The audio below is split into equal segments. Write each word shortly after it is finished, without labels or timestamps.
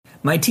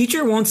My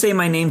teacher won't say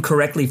my name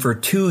correctly for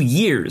 2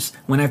 years.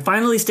 When I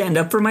finally stand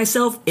up for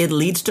myself, it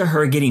leads to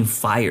her getting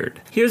fired.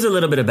 Here's a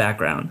little bit of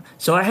background.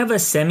 So I have a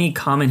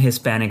semi-common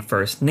Hispanic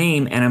first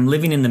name and I'm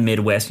living in the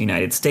Midwest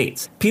United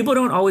States. People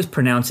don't always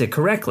pronounce it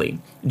correctly.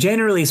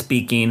 Generally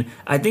speaking,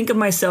 I think of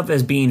myself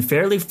as being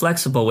fairly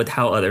flexible with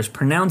how others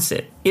pronounce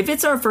it. If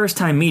it's our first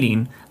time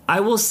meeting, I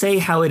will say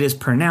how it is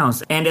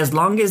pronounced, and as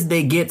long as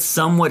they get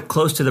somewhat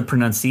close to the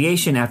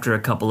pronunciation after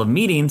a couple of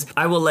meetings,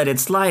 I will let it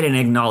slide and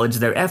acknowledge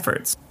their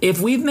efforts.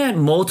 If we've met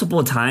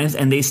multiple times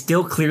and they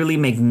still clearly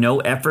make no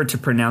effort to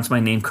pronounce my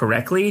name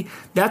correctly,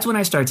 that's when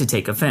I start to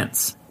take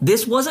offense.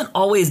 This wasn't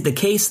always the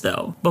case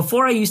though.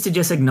 Before I used to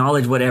just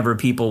acknowledge whatever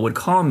people would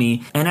call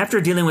me, and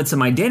after dealing with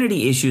some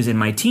identity issues in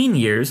my teen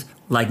years,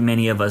 like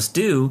many of us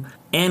do,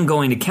 and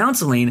going to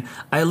counseling,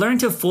 I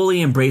learned to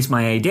fully embrace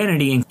my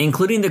identity,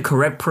 including the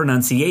correct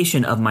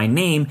pronunciation of my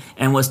name,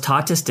 and was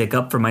taught to stick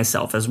up for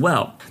myself as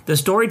well. The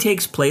story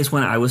takes place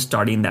when I was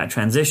starting that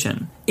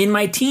transition. In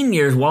my teen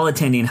years while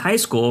attending high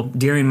school,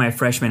 during my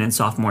freshman and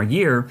sophomore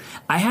year,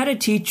 I had a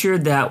teacher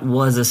that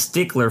was a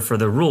stickler for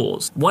the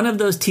rules. One of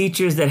those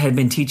teachers that had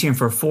been teaching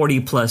for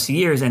 40 plus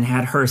years and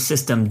had her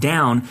system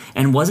down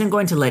and wasn't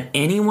going to let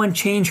anyone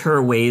change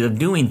her way of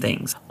doing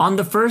things. On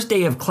the first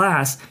day of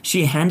class,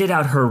 she handed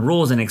out her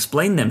rules and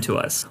explained them to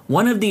us.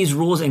 One of these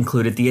rules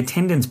included the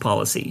attendance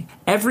policy.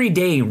 Every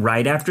day,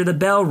 right after the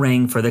bell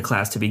rang for the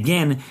class to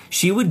begin,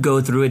 she would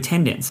go through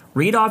attendance,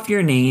 read off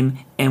your name,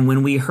 and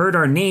when we heard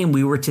our name,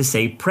 we were to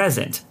say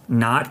present.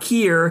 Not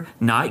here,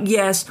 not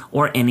yes,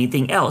 or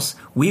anything else.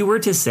 We were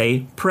to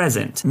say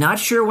present. Not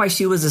sure why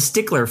she was a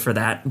stickler for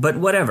that, but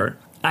whatever.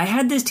 I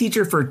had this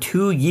teacher for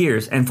 2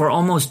 years, and for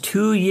almost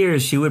 2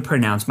 years she would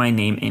pronounce my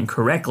name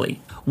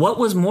incorrectly. What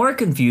was more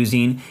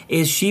confusing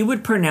is she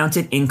would pronounce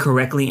it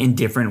incorrectly in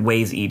different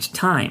ways each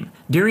time.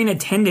 During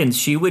attendance,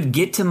 she would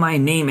get to my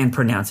name and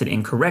pronounce it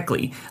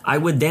incorrectly. I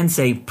would then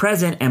say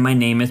present and my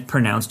name is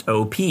pronounced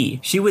OP.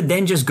 She would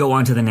then just go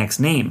on to the next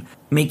name,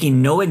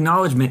 making no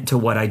acknowledgement to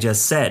what I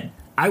just said.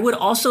 I would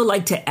also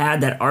like to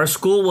add that our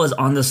school was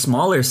on the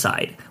smaller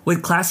side,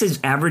 with classes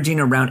averaging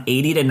around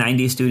 80 to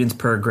 90 students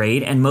per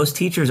grade, and most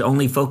teachers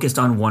only focused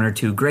on 1 or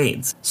 2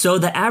 grades. So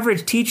the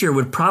average teacher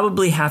would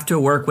probably have to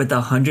work with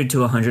 100 to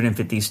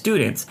 150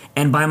 students,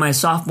 and by my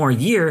sophomore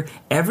year,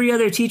 every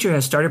other teacher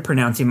has started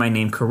pronouncing my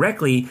name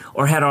correctly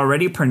or had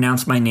already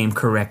pronounced my name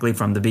correctly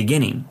from the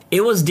beginning.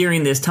 It was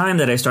during this time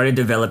that I started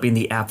developing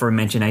the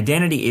aforementioned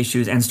identity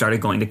issues and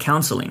started going to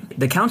counseling.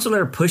 The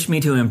counselor pushed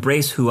me to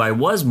embrace who I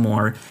was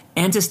more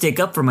and to stick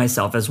up for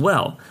myself as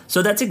well.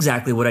 So that's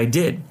exactly what I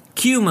did.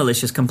 Cue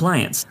malicious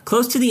compliance.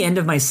 Close to the end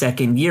of my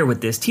second year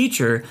with this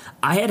teacher,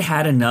 I had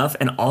had enough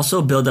and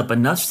also built up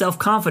enough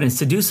self-confidence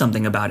to do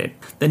something about it.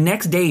 The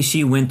next day,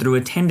 she went through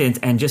attendance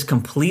and just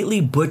completely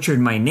butchered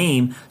my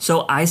name,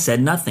 so I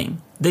said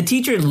nothing. The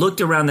teacher looked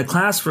around the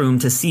classroom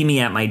to see me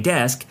at my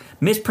desk,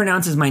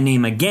 mispronounces my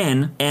name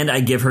again, and I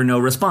give her no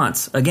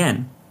response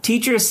again.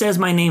 Teacher says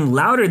my name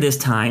louder this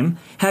time.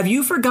 Have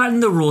you forgotten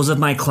the rules of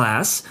my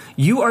class?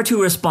 You are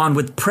to respond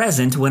with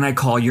present when I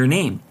call your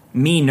name.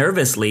 Me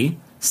nervously.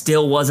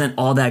 Still wasn't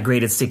all that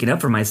great at sticking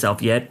up for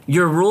myself yet.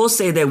 Your rules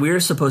say that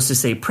we're supposed to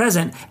say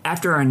present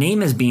after our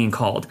name is being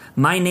called.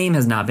 My name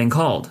has not been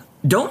called.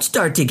 Don't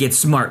start to get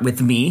smart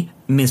with me,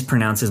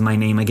 mispronounces my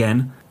name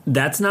again.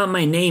 That's not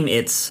my name,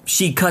 it's...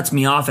 She cuts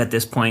me off at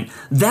this point.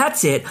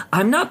 That's it.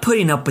 I'm not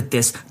putting up with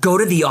this. Go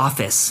to the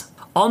office.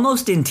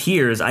 Almost in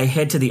tears, I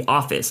head to the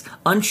office,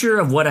 unsure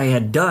of what I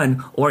had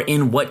done or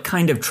in what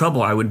kind of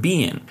trouble I would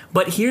be in.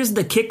 But here's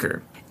the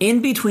kicker. In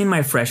between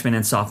my freshman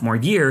and sophomore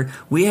year,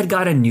 we had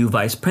got a new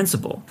vice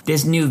principal.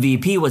 This new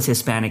VP was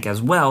Hispanic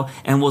as well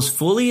and was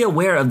fully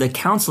aware of the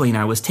counseling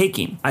I was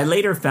taking. I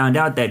later found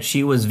out that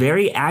she was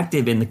very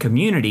active in the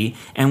community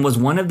and was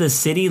one of the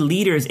city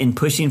leaders in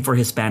pushing for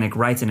Hispanic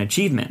rights and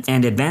achievements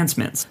and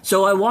advancements.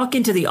 So I walk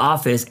into the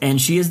office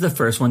and she is the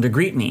first one to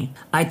greet me.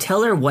 I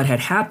tell her what had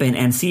happened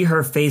and see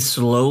her face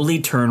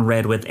slowly turn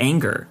red with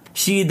anger.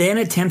 She then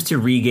attempts to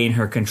regain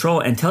her control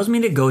and tells me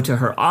to go to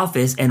her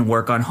office and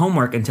work on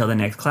homework until the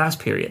next class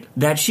period.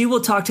 That she will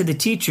talk to the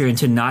teacher and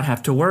to not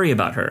have to worry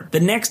about her.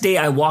 The next day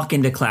I walk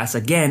into class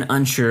again,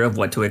 unsure of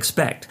what to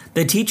expect.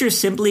 The teacher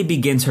simply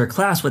begins her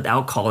class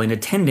without calling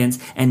attendance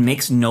and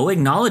makes no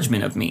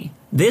acknowledgement of me.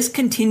 This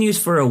continues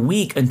for a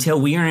week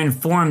until we are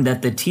informed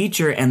that the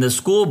teacher and the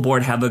school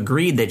board have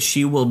agreed that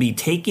she will be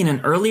taking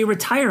an early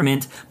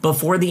retirement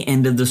before the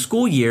end of the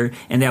school year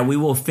and that we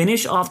will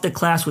finish off the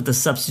class with a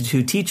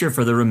substitute teacher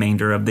for the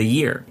remainder of the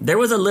year. There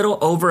was a little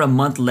over a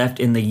month left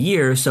in the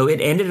year, so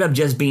it ended up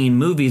just being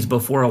movies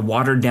before a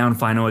watered-down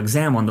final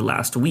exam on the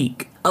last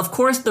week. Of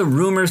course, the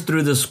rumors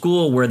through the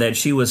school were that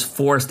she was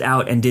forced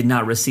out and did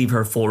not receive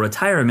her full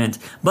retirement,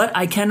 but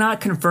I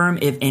cannot confirm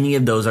if any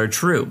of those are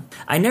true.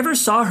 I never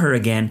saw her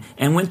again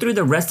and went through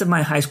the rest of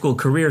my high school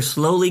career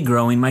slowly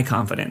growing my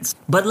confidence.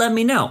 But let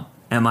me know.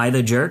 Am I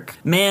the jerk?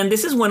 Man,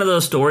 this is one of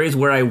those stories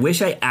where I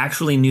wish I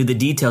actually knew the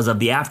details of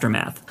the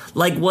aftermath.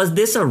 Like, was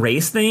this a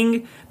race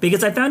thing?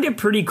 Because I found it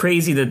pretty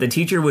crazy that the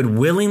teacher would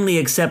willingly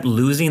accept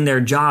losing their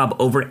job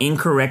over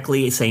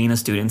incorrectly saying a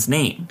student's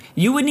name.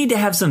 You would need to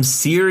have some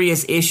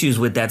serious issues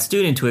with that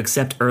student to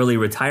accept early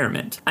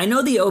retirement. I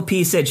know the OP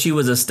said she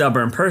was a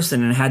stubborn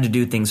person and had to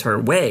do things her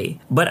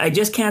way, but I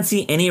just can't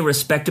see any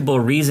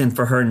respectable reason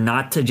for her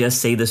not to just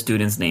say the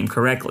student's name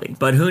correctly.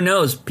 But who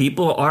knows,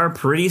 people are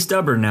pretty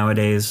stubborn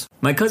nowadays.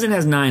 My cousin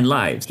has 9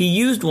 lives. He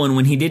used one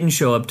when he didn't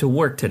show up to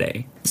work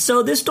today.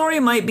 So this story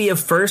might be a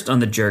first on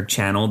the Jerk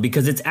channel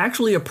because it's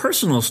actually a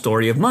personal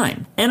story of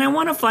mine. And I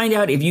want to find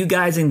out if you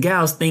guys and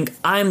gals think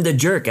I'm the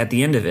jerk at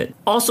the end of it.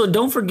 Also,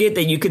 don't forget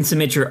that you can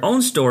submit your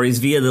own stories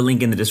via the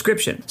link in the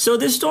description. So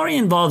this story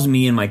involves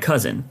me and my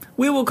cousin.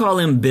 We will call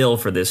him Bill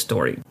for this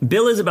story.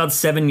 Bill is about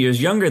 7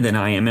 years younger than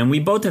I am, and we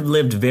both have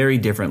lived very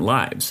different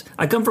lives.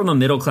 I come from a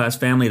middle-class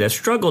family that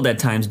struggled at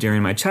times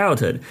during my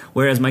childhood,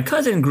 whereas my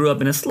cousin grew up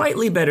in a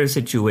slightly better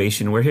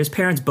situation where his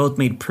parents both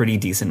made pretty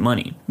decent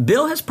money.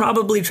 Bill has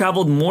probably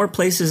traveled more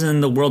places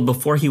in the world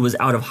before he was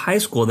out of high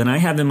school than I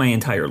have in my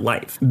entire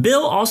life.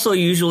 Bill also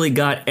usually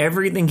got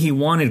everything he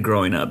wanted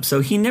growing up,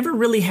 so he never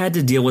really had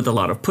to deal with a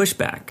lot of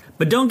pushback.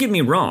 But don't get me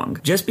wrong,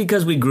 just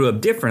because we grew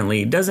up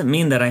differently doesn't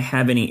mean that I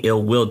have any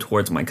ill will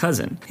towards my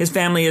cousin. His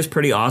family is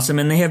pretty awesome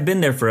and they have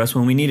been there for us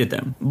when we needed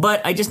them.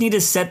 But I just need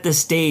to set the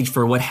stage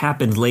for what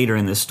happens later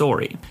in this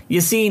story.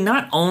 You see,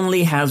 not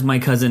only has my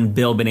cousin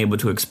Bill been able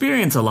to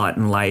experience a lot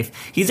in life,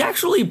 he's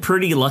actually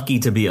pretty lucky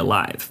to be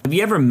alive. Have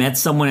you ever met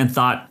someone and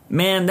thought,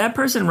 man, that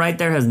person right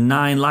there has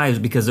 9 lives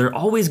because they're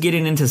always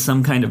getting into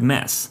some kind of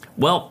mess?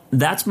 Well,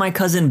 that's my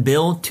cousin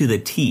Bill to the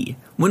T.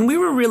 When we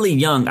were really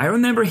young, I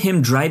remember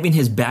him driving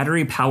his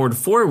battery-powered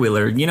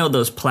four-wheeler, you know,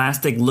 those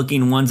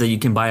plastic-looking ones that you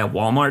can buy at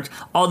Walmart,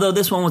 although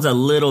this one was a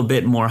little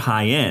bit more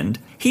high-end.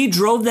 He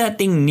drove that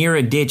thing near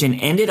a ditch and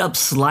ended up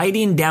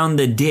sliding down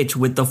the ditch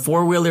with the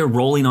four-wheeler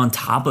rolling on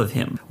top of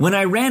him. When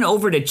I ran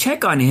over to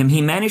check on him,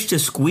 he managed to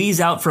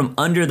squeeze out from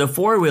under the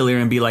four-wheeler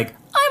and be like,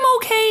 "I'm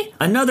okay."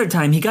 Another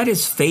time, he got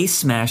his face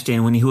smashed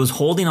in when he was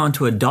holding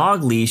onto a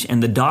dog leash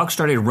and the dog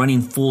started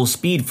running full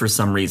speed for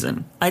some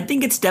reason. I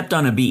think it stepped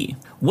on a bee.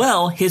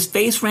 Well, his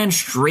face ran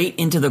straight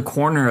into the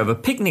corner of a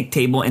picnic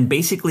table and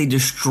basically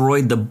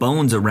destroyed the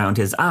bones around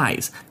his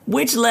eyes,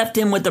 which left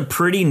him with a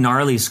pretty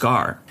gnarly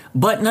scar.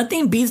 But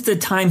nothing beats the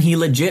time he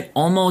legit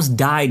almost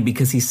died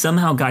because he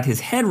somehow got his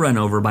head run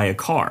over by a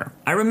car.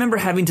 I remember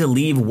having to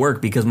leave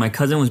work because my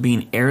cousin was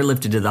being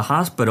airlifted to the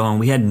hospital and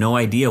we had no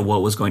idea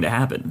what was going to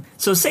happen.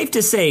 So safe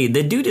to say,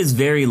 the dude is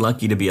very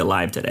lucky to be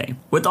alive today.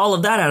 With all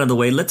of that out of the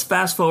way, let's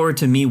fast forward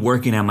to me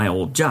working at my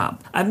old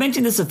job. I've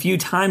mentioned this a few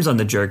times on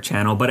the Jerk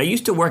channel, but I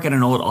used to work at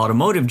an old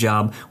automotive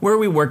job where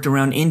we worked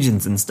around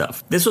engines and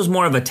stuff. This was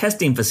more of a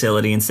testing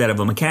facility instead of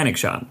a mechanic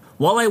shop.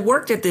 While I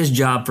worked at this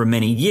job for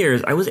many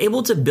years, I was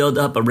able to build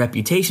up a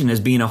reputation as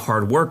being a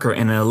hard worker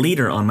and a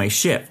leader on my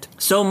shift.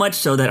 So much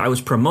so that I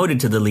was promoted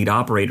to the lead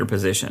operator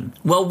position.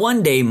 Well,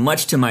 one day,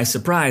 much to my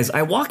surprise,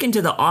 I walk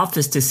into the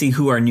office to see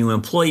who our new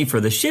employee for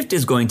the shift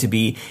is going to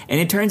be,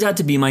 and it turns out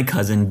to be my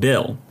cousin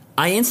Bill.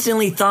 I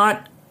instantly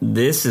thought,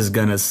 this is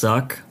gonna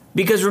suck.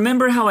 Because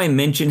remember how I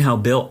mentioned how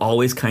Bill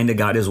always kinda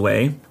got his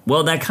way?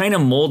 Well, that kinda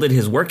molded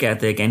his work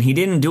ethic and he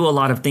didn't do a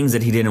lot of things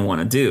that he didn't want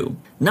to do.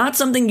 Not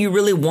something you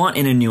really want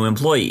in a new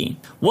employee.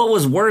 What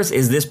was worse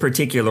is this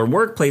particular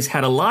workplace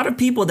had a lot of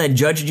people that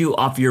judged you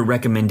off your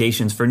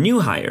recommendations for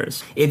new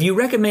hires. If you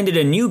recommended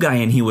a new guy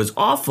and he was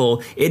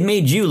awful, it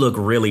made you look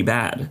really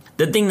bad.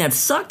 The thing that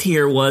sucked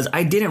here was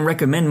I didn't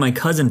recommend my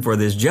cousin for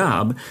this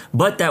job,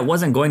 but that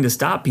wasn't going to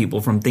stop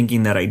people from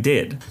thinking that I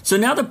did. So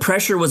now the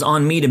pressure was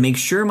on me to make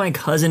sure my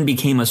cousin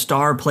became a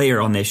star player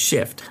on this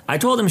shift. I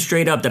told him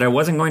straight up that I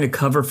wasn't going to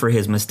cover for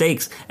his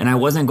mistakes and I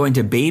wasn't going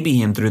to baby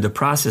him through the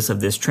process of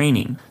this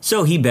training.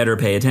 So he better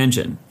pay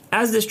attention.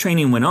 As this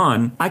training went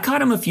on, I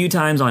caught him a few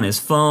times on his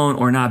phone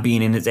or not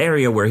being in his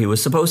area where he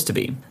was supposed to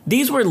be.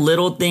 These were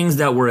little things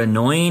that were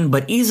annoying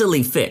but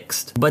easily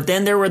fixed. But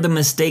then there were the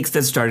mistakes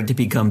that started to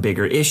become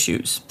bigger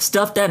issues.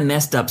 Stuff that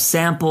messed up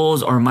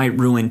samples or might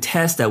ruin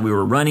tests that we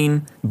were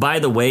running. By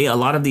the way, a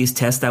lot of these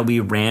tests that we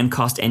ran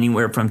cost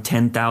anywhere from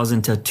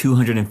 $10,000 to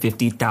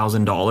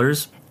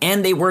 $250,000.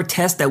 And they were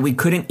tests that we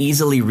couldn't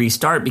easily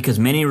restart because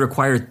many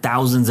required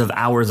thousands of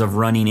hours of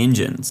running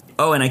engines.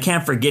 Oh, and I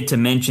can't forget to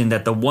mention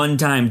that the one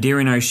time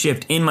during our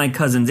shift in my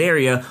cousin's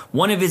area,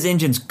 one of his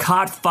engines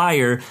caught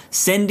fire,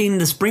 sending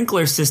the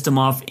sprinkler system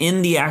off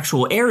in the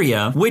actual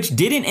area, which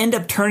didn't end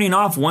up turning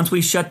off once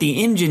we shut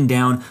the engine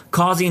down,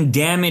 causing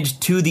damage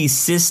to the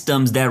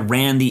systems that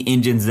ran the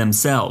engines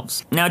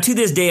themselves. Now, to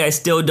this day, I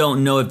still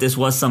don't know if this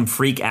was some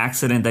freak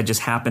accident that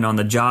just happened on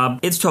the job.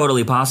 It's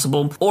totally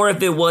possible. Or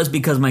if it was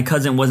because my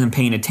cousin wasn't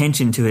paying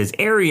attention to his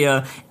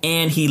area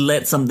and he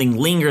let something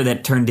linger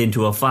that turned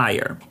into a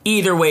fire.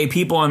 Either way,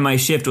 people on my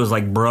shift was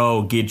like,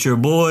 bro, get your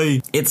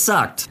boy. It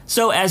sucked.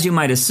 So as you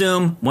might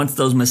assume, once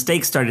those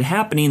mistakes started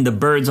happening, the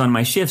birds on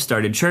my shift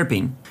started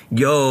chirping.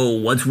 Yo,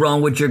 what's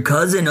wrong with your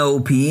cousin,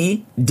 OP?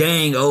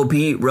 Dang, OP,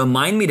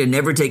 remind me to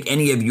never take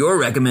any of your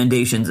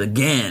recommendations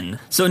again.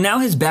 So now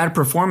his bad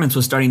performance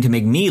was starting to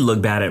make me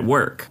look bad at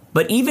work.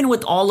 But even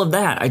with all of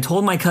that, I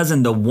told my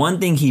cousin the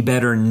one thing he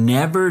better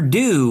never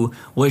do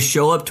was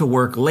show up to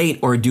work late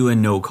or do a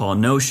no-call,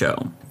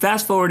 no-show.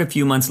 Fast forward a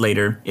few months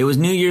later, it was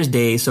New Year's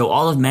Day, so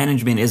all of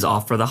management is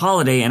off for the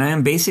holiday and I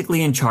am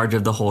basically in charge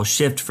of the whole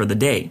shift for the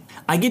day.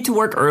 I get to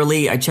work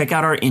early, I check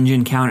out our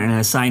engine count and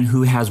assign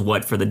who has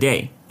what for the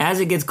day. As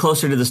it gets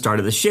closer to the start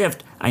of the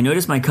shift, I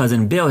notice my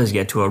cousin Bill has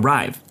yet to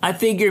arrive. I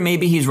figure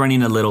maybe he's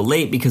running a little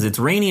late because it's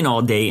raining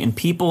all day and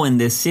people in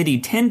this city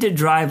tend to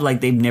drive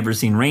like they've never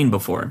seen rain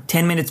before.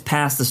 10 minutes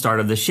past the start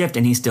of the shift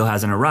and he still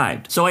hasn't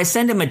arrived. So I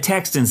send him a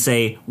text and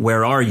say,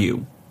 "Where are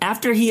you?"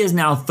 After he is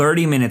now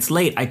 30 minutes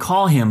late, I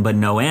call him but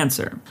no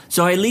answer.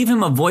 So I leave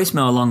him a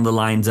voicemail along the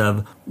lines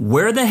of,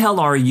 "Where the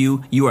hell are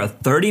you? You are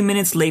 30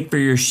 minutes late for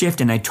your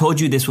shift and I told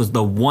you this was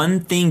the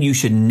one thing you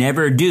should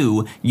never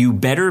do. You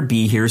better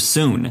be here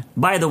soon."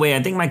 By the way,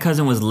 I think my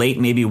cousin was late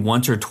maybe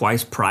once or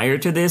twice prior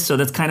to this, so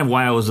that's kind of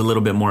why I was a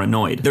little bit more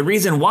annoyed. The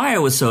reason why I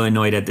was so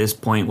annoyed at this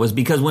point was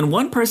because when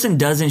one person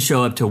doesn't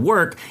show up to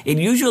work, it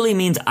usually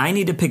means I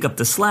need to pick up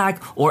the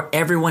slack or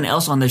everyone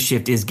else on the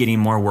shift is getting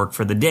more work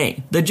for the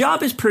day. The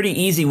job is pretty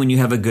easy when you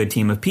have a good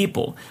team of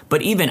people,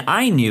 but even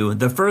I knew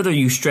the further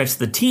you stretch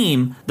the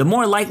team, the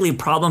more likely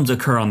problems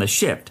occur on the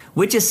shift,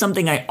 which is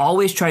something I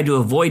always tried to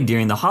avoid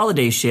during the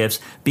holiday shifts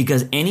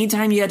because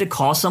anytime you had to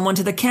call someone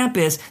to the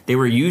campus, they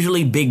were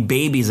usually big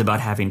babies about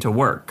having to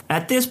work.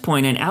 At this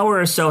point, an hour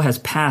or so has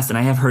passed and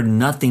I have heard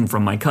nothing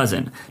from my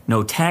cousin.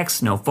 No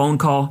text, no phone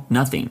call,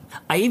 nothing.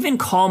 I even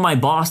call my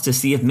boss to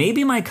see if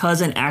maybe my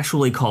cousin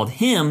actually called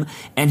him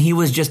and he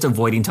was just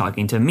avoiding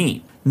talking to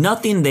me.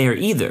 Nothing there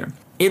either.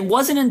 It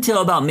wasn't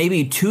until about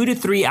maybe 2 to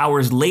 3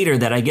 hours later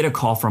that I get a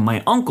call from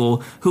my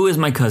uncle, who is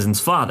my cousin's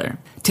father,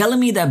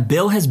 telling me that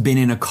Bill has been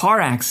in a car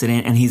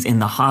accident and he's in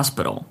the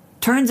hospital.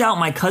 Turns out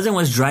my cousin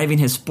was driving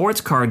his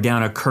sports car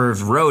down a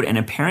curved road and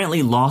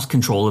apparently lost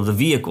control of the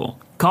vehicle,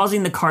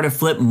 causing the car to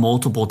flip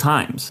multiple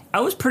times.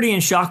 I was pretty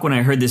in shock when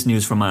I heard this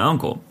news from my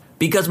uncle,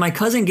 because my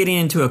cousin getting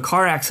into a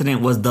car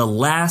accident was the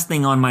last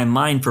thing on my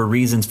mind for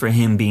reasons for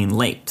him being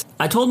late.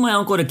 I told my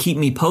uncle to keep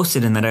me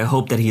posted and that I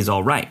hope that he's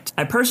alright.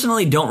 I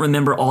personally don't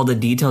remember all the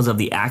details of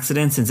the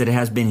accident since it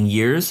has been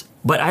years,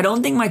 but I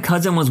don't think my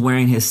cousin was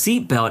wearing his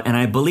seatbelt and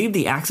I believe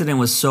the accident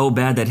was so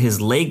bad that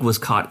his leg was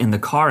caught in the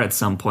car at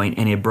some point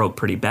and it broke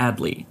pretty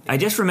badly. I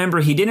just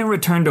remember he didn't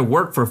return to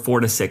work for 4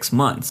 to 6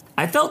 months.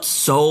 I felt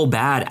so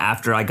bad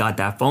after I got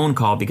that phone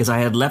call because I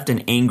had left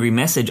an angry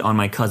message on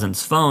my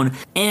cousin's phone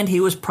and he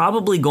was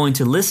probably going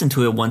to listen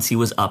to it once he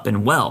was up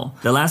and well.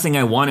 The last thing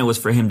I wanted was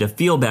for him to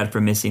feel bad for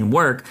missing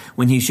work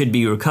when he should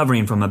be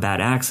recovering from a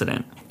bad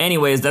accident.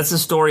 Anyways, that's the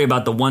story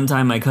about the one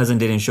time my cousin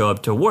didn't show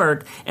up to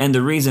work, and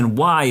the reason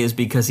why is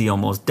because he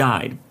almost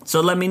died.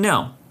 So let me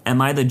know.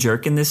 Am I the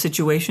jerk in this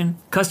situation?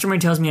 Customer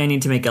tells me I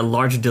need to make a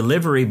large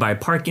delivery by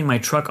parking my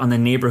truck on the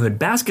neighborhood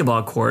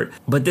basketball court,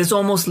 but this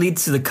almost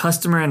leads to the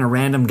customer and a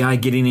random guy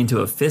getting into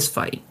a fist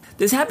fight.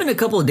 This happened a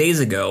couple of days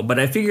ago, but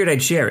I figured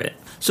I'd share it.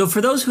 So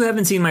for those who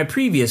haven't seen my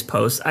previous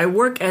posts, I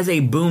work as a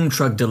boom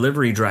truck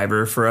delivery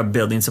driver for a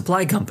building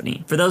supply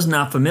company. For those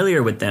not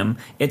familiar with them,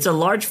 it's a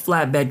large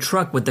flatbed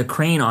truck with a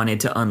crane on it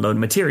to unload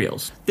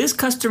materials. This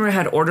customer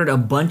had ordered a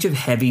bunch of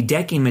heavy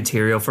decking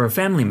material for a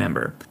family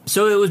member,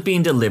 so it was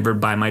being delivered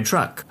by my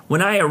truck.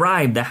 When I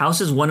arrived, the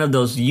house is one of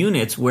those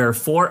units where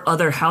 4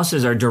 other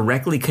houses are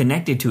directly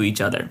connected to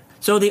each other.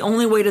 So the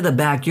only way to the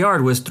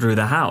backyard was through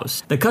the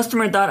house. The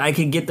customer thought I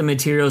could get the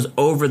materials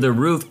over the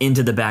roof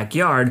into the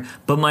backyard,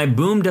 but my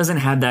boom doesn't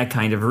have that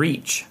kind of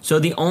reach. So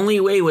the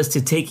only way was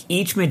to take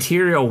each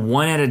material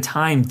one at a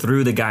time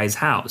through the guy's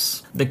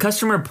house. The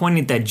customer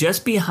pointed that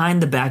just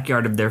behind the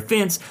backyard of their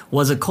fence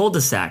was a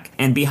cul-de-sac,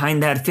 and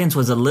behind that fence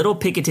was a little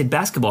picketed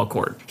basketball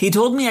court. He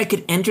told me I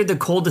could enter the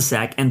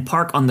cul-de-sac and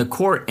park on the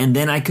court, and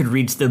then I could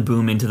reach the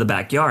boom into the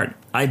backyard.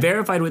 I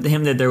verified with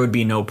him that there would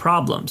be no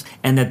problems,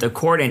 and that the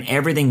court and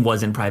everything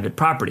wasn't private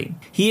property.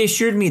 He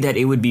assured me that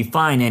it would be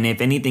fine, and if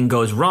anything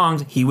goes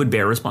wrong, he would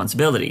bear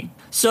responsibility.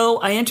 So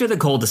I enter the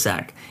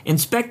cul-de-sac,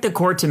 inspect the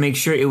court to make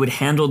sure it would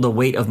handle the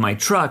weight of my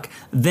truck,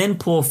 then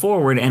pull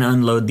forward and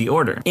unload the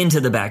order into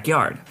the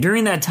backyard.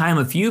 During that time,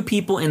 a few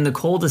people in the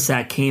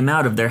cul-de-sac came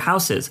out of their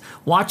houses,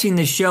 watching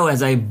the show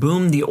as I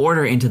boomed the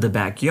order into the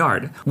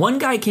backyard. One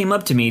guy came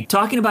up to me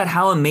talking about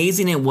how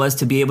amazing it was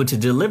to be able to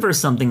deliver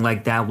something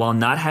like that while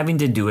not having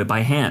to do it by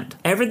hand.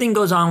 Everything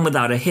goes on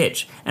without a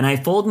hitch, and I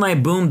fold my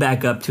boom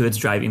back up to its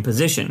driving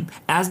position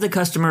as the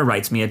customer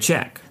writes me a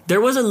check. There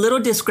was a little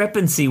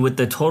discrepancy with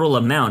the total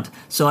amount,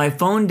 so I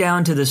phoned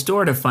down to the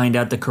store to find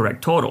out the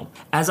correct total.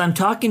 As I'm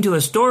talking to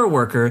a store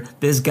worker,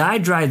 this guy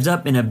drives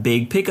up in a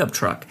big pickup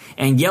truck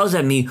and yells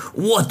at me,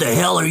 "What the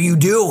hell are you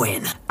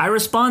doing?" I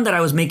respond that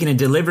I was making a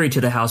delivery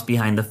to the house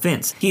behind the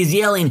fence. He's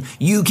yelling,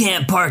 "You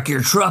can't park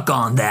your truck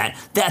on that.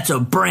 That's a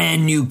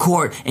brand new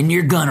court and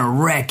you're gonna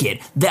wreck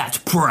it. That's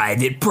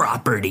private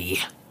property."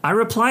 I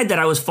replied that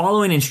I was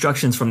following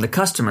instructions from the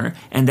customer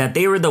and that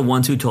they were the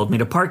ones who told me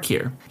to park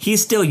here.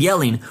 He's still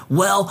yelling,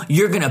 "Well,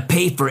 you're gonna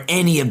pay for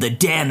any of the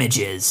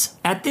damages."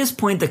 At this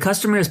point, the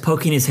customer is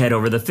poking his head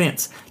over the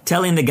fence,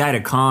 telling the guy to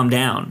calm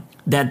down,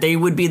 that they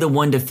would be the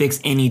one to fix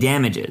any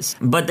damages.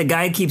 But the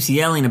guy keeps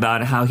yelling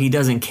about how he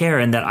doesn't care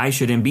and that I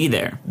shouldn't be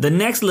there. The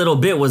next little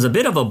bit was a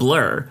bit of a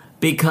blur,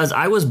 because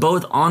I was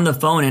both on the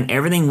phone and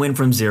everything went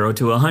from 0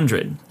 to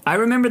 100. I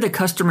remember the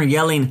customer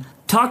yelling,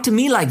 "Talk to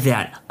me like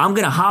that. I'm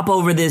gonna hop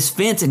over this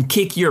fence and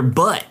kick your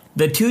butt."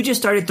 The two just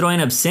started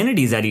throwing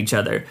obscenities at each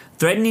other,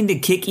 threatening to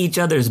kick each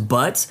other's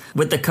butts,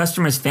 with the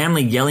customer's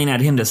family yelling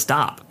at him to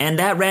stop. And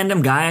that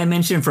random guy I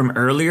mentioned from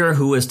earlier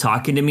who was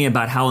talking to me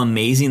about how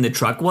amazing the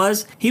truck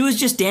was, he was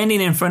just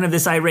standing in front of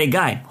this irate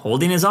guy,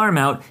 holding his arm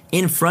out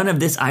in front of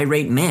this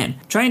irate man,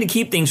 trying to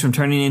keep things from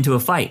turning into a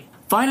fight.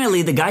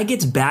 Finally, the guy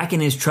gets back in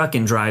his truck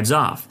and drives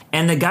off,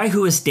 and the guy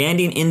who was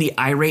standing in the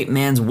irate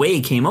man's way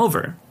came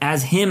over,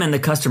 as him and the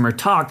customer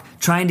talked,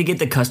 trying to get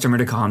the customer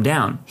to calm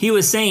down. He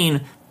was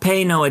saying,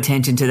 "Pay no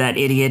attention to that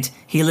idiot.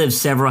 He lives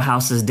several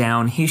houses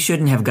down. He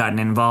shouldn't have gotten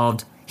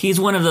involved. He's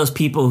one of those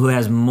people who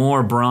has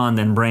more brawn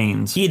than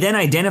brains." He then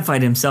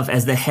identified himself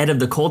as the head of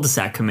the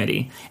cul-de-sac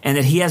committee, and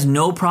that he has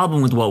no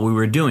problem with what we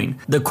were doing.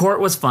 The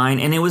court was fine,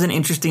 and it was an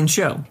interesting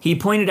show. He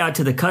pointed out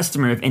to the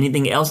customer if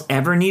anything else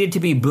ever needed to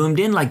be boomed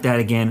in like that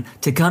again,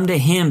 to come to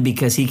him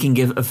because he can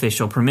give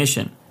official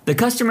permission. The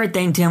customer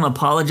thanked him,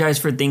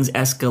 apologized for things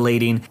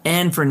escalating,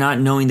 and for not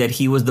knowing that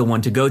he was the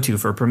one to go to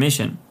for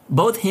permission.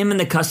 Both him and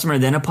the customer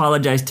then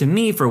apologized to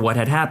me for what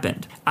had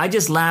happened. I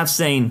just laughed,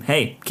 saying,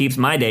 "Hey, keeps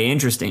my day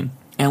interesting."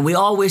 And we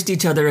all wished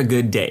each other a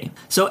good day.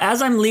 So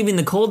as I'm leaving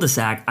the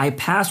cul-de-sac, I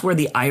passed where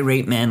the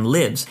irate man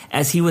lives,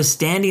 as he was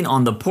standing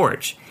on the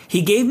porch.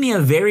 He gave me a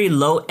very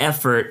low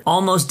effort,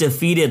 almost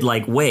defeated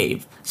like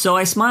wave. So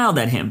I smiled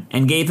at him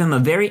and gave him a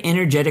very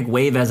energetic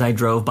wave as I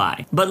drove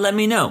by. But let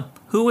me know,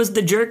 who was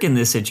the jerk in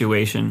this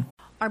situation?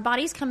 Our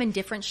bodies come in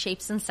different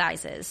shapes and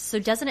sizes, so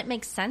doesn't it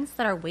make sense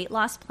that our weight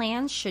loss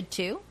plans should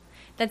too?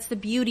 That's the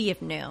beauty of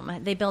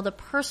Noom. They build a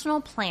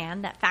personal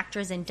plan that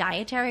factors in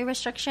dietary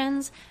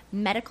restrictions,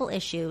 medical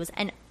issues,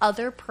 and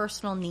other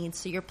personal needs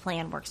so your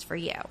plan works for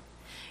you.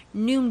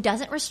 Noom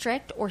doesn't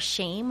restrict or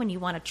shame when you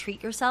want to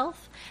treat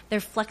yourself. Their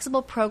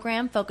flexible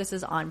program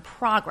focuses on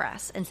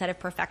progress instead of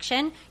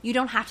perfection. You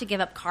don't have to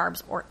give up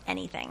carbs or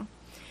anything.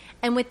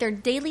 And with their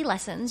daily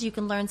lessons, you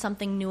can learn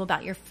something new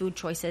about your food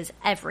choices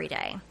every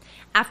day.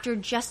 After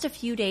just a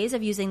few days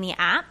of using the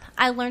app,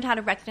 I learned how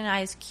to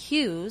recognize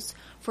cues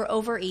for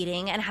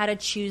overeating and how to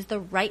choose the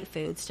right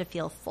foods to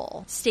feel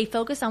full. Stay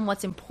focused on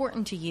what's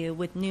important to you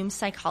with Noom's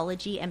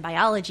psychology and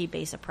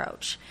biology-based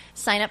approach.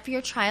 Sign up for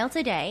your trial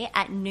today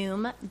at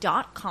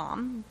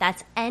Noom.com.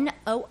 That's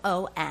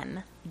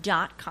Noom.com.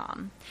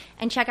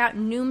 And check out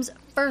Noom's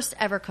first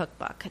ever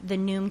cookbook, The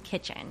Noom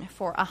Kitchen,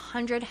 for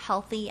 100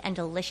 healthy and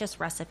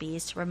delicious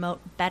recipes to promote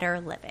better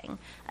living.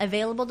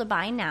 Available to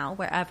buy now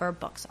wherever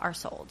books are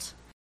sold.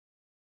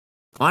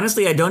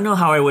 Honestly, I don't know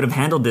how I would have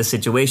handled this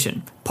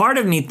situation. Part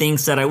of me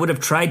thinks that I would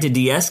have tried to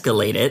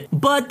de-escalate it,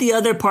 but the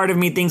other part of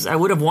me thinks I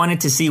would have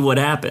wanted to see what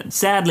happened.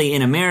 Sadly,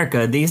 in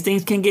America, these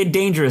things can get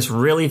dangerous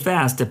really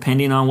fast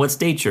depending on what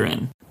state you're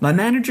in. My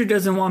manager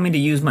doesn't want me to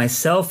use my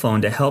cell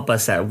phone to help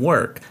us at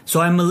work, so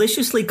I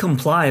maliciously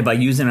comply by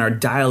using our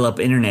dial-up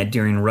internet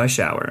during rush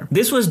hour.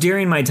 This was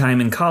during my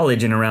time in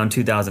college in around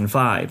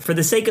 2005. For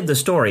the sake of the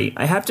story,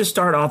 I have to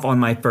start off on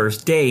my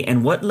first day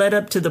and what led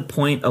up to the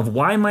point of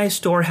why my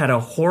store had a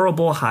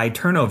horrible high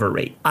turnover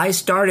rate. I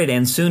started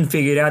and soon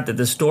figured out that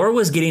the store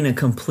was getting a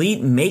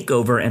complete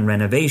makeover and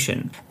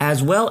renovation,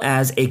 as well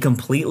as a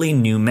completely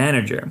new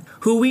manager,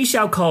 who we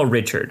shall call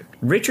Richard.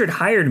 Richard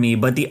hired me,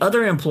 but the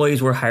other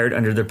employees were hired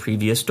under the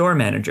previous store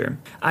manager.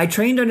 I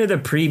trained under the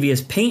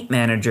previous paint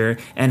manager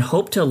and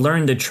hoped to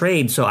learn the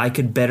trade so I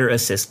could better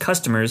assist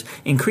customers,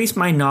 increase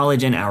my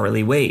knowledge and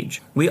hourly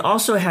wage. We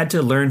also had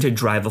to learn to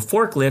drive a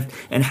forklift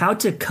and how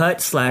to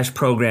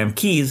cut/program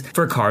keys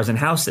for cars and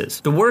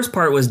houses. The worst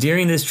part was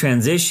during this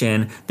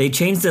transition, they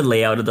changed the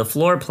layout of the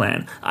floor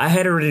plan. I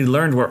had already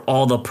learned where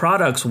all the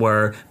products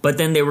were, but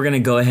then they were going to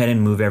go ahead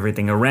and move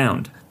everything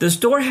around. The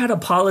store had a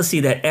policy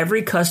that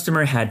every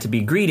customer had to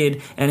be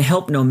greeted and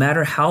helped no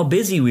matter how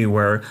busy we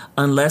were,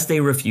 unless they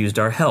refused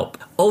our help.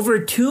 Over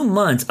 2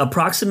 months,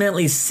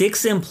 approximately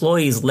 6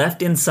 employees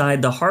left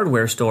inside the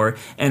hardware store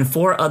and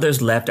 4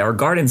 others left our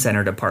garden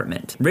center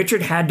department.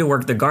 Richard had to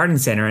work the garden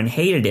center and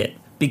hated it,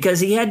 because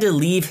he had to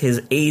leave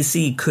his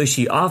AC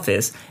cushy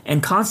office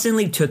and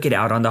constantly took it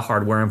out on the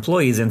hardware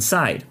employees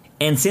inside.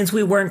 And since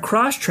we weren't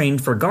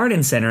cross-trained for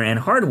garden center and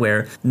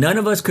hardware, none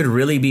of us could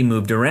really be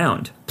moved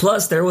around.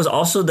 Plus, there was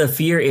also the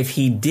fear if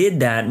he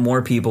did that,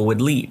 more people would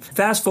leave.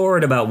 Fast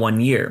forward about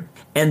 1 year.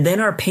 And then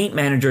our paint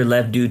manager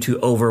left due to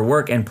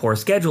overwork and poor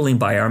scheduling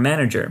by our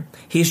manager.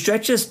 He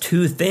stretched us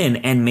too thin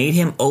and made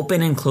him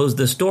open and close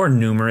the store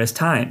numerous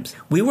times.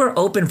 We were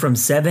open from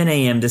 7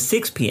 a.m. to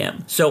 6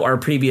 p.m., so our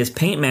previous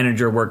paint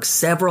manager worked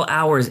several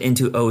hours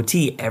into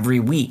OT every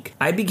week.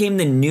 I became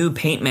the new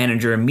paint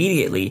manager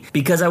immediately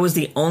because I was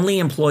the only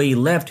employee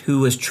left who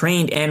was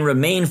trained and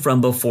remained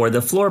from before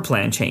the floor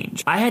plan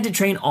change. I had to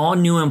train all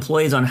new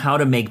employees on how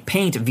to make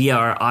paint via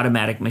our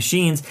automatic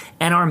machines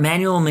and our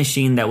manual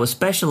machine that was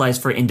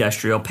specialized for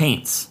industrial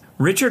paints.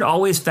 Richard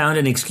always found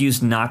an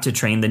excuse not to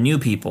train the new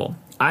people.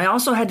 I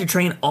also had to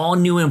train all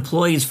new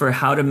employees for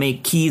how to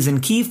make keys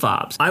and key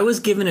fobs. I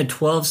was given a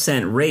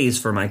 12-cent raise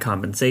for my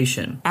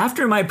compensation.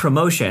 After my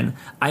promotion,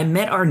 I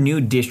met our new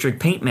district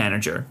paint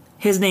manager.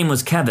 His name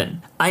was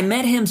Kevin. I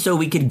met him so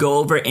we could go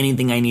over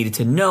anything I needed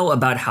to know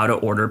about how to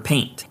order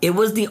paint. It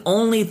was the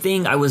only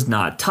thing I was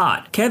not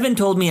taught. Kevin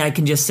told me I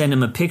can just send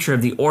him a picture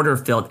of the order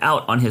filled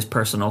out on his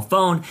personal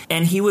phone,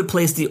 and he would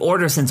place the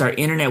order since our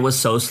internet was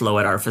so slow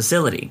at our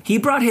facility. He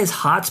brought his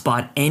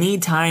hotspot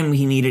anytime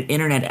he needed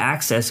internet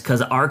access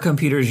because our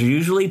computers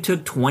usually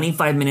took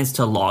 25 minutes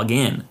to log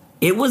in.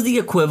 It was the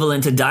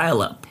equivalent to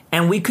dial-up,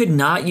 and we could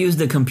not use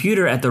the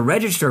computer at the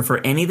register for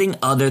anything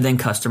other than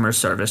customer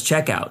service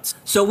checkouts.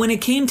 So when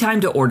it came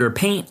time to order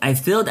paint, I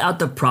filled out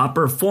the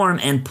proper form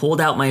and pulled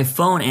out my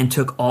phone and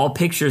took all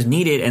pictures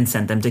needed and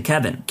sent them to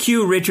Kevin.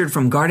 Cue Richard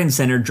from Garden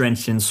Center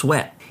drenched in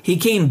sweat. He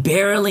came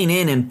barreling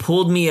in and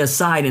pulled me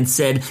aside and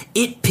said,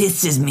 "It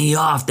pisses me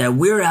off that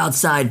we're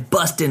outside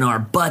busting our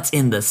butts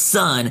in the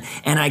sun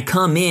and I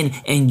come in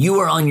and you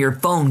are on your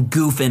phone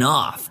goofing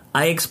off."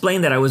 I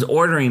explained that I was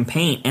ordering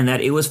paint and that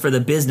it was for the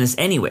business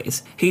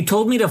anyways. He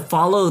told me to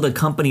follow the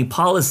company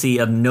policy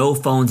of no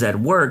phones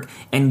at work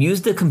and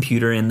use the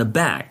computer in the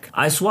back.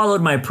 I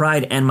swallowed my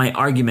pride and my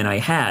argument I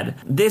had.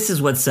 This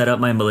is what set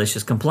up my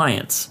malicious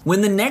compliance.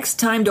 When the next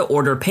time to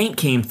order paint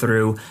came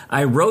through,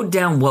 I wrote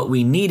down what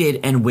we needed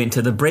and went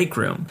to the break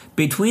room.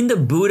 Between the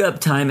boot up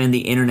time and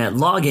the internet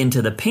login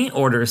to the paint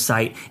order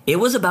site, it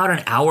was about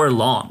an hour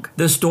long.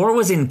 The store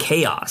was in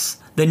chaos.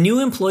 The new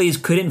employees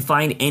couldn't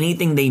find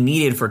anything they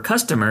needed for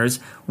customers.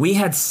 We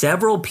had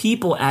several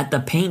people at the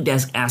paint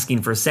desk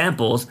asking for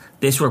samples.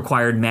 This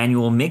required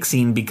manual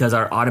mixing because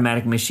our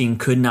automatic machine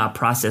could not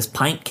process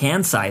pint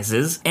can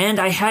sizes, and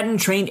I hadn't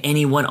trained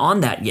anyone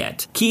on that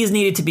yet. Keys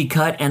needed to be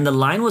cut, and the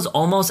line was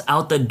almost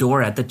out the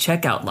door at the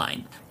checkout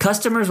line.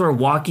 Customers were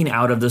walking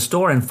out of the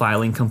store and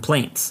filing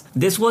complaints.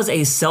 This was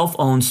a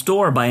self-owned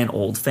store by an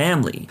old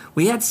family.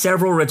 We had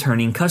several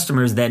returning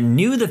customers that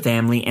knew the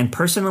family and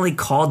personally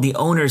called the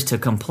owners to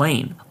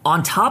complain.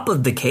 On top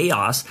of the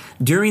chaos,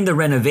 during the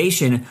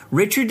renovation,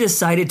 Richard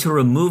decided to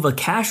remove a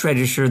cash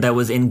register that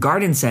was in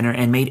Garden Center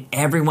and made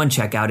everyone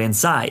check out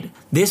inside.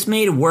 This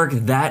made work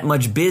that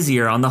much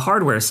busier on the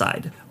hardware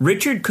side.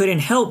 Richard couldn't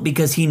help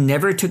because he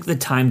never took the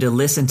time to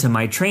listen to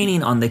my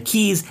training on the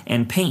keys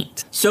and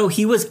paint. So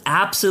he was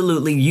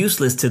absolutely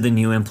useless to the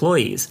new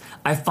employees.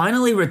 I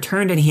finally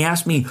returned and he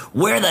asked me,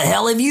 "Where the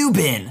hell have you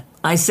been?"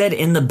 I said,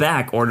 "In the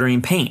back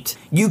ordering paint."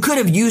 "You could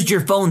have used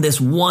your phone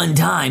this one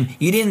time.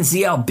 You didn't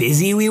see how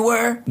busy we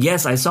were?"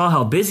 Yes, I saw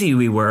how busy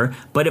we were,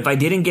 but if I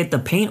didn't get the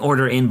paint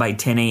order in by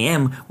 10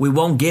 a.m., we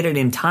won't get it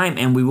in time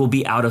and we will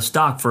be out of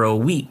stock for a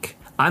week.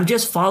 I'm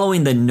just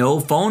following the no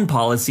phone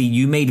policy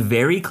you made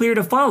very clear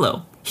to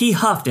follow. He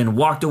huffed and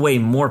walked away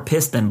more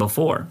pissed than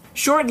before.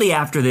 Shortly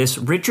after this,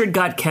 Richard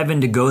got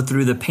Kevin to go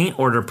through the paint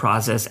order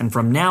process, and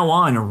from now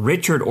on,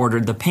 Richard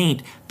ordered the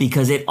paint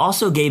because it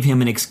also gave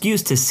him an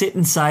excuse to sit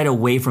inside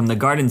away from the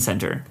garden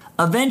center.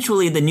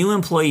 Eventually, the new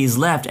employees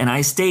left and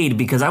I stayed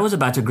because I was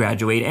about to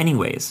graduate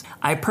anyways.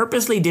 I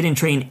purposely didn't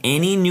train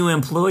any new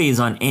employees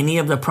on any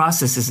of the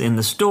processes in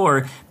the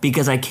store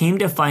because I came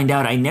to find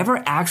out I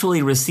never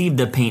actually received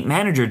the paint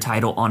manager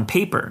title on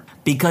paper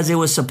because it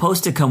was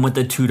supposed to come with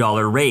a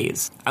 $2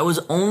 raise. I was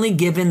only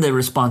given the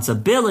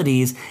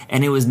responsibilities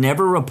and it was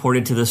never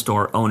reported to the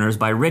store owners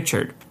by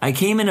Richard. I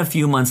came in a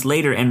few months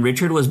later and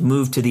Richard was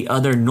moved to the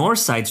other north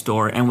side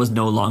store and was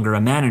no longer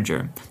a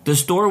manager. The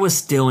store was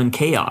still in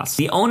chaos.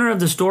 The owner of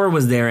the store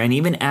was there and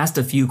even asked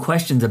a few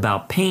questions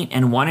about paint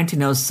and wanted to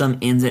know some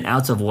ins and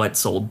outs of what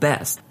sold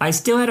best. I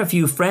still had a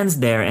few friends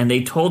there and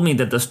they told me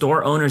that the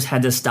store owners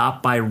had to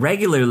stop by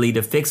regularly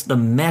to fix the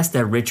mess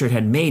that Richard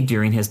had made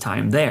during his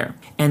time there,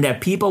 and that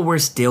people were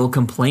still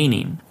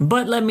complaining.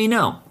 But let me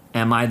know,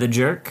 am I the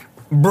jerk?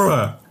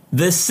 Bruh.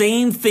 The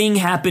same thing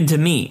happened to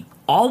me.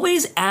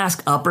 Always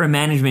ask upper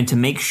management to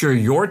make sure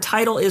your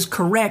title is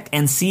correct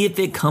and see if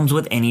it comes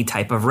with any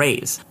type of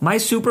raise. My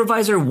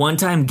supervisor one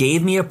time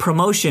gave me a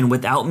promotion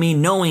without me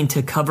knowing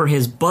to cover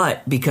his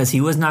butt because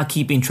he was not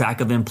keeping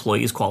track of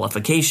employees'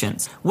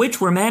 qualifications,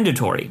 which were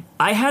mandatory.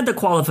 I had the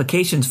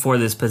qualifications for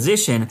this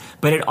position,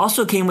 but it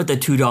also came with a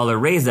 $2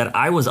 raise that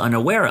I was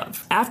unaware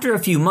of. After a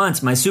few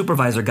months, my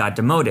supervisor got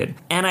demoted,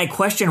 and I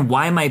questioned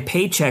why my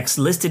paychecks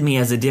listed me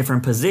as a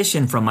different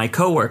position from my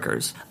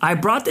coworkers. I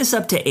brought this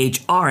up to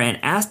HR and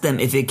asked them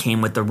if it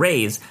came with the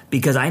raise,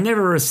 because I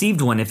never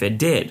received one if it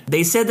did.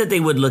 They said that they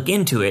would look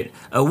into it.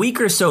 A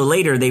week or so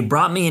later, they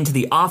brought me into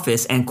the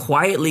office and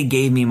quietly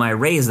gave me my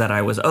raise that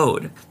I was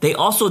owed. They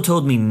also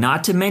told me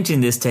not to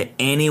mention this to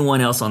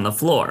anyone else on the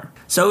floor.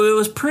 So it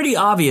was pretty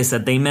obvious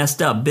that they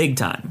messed up big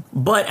time.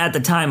 But at the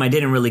time, I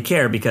didn't really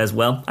care because,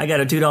 well, I got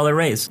a $2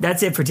 raise.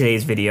 That's it for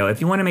today's video. If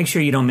you want to make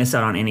sure you don't miss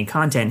out on any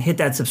content, hit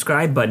that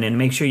subscribe button and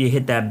make sure you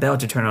hit that bell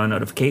to turn on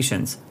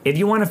notifications. If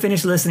you want to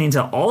finish listening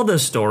to all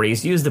those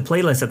stories, use the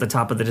playlist at the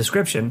top of the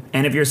description.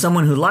 And if you're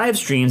someone who live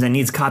streams and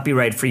needs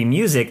copyright-free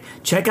music,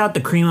 check out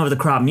the Cream of the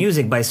Crop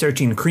music by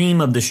searching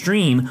Cream of the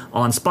Stream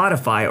on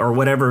Spotify or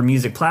whatever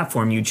music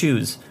platform you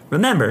choose.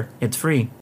 Remember, it's free.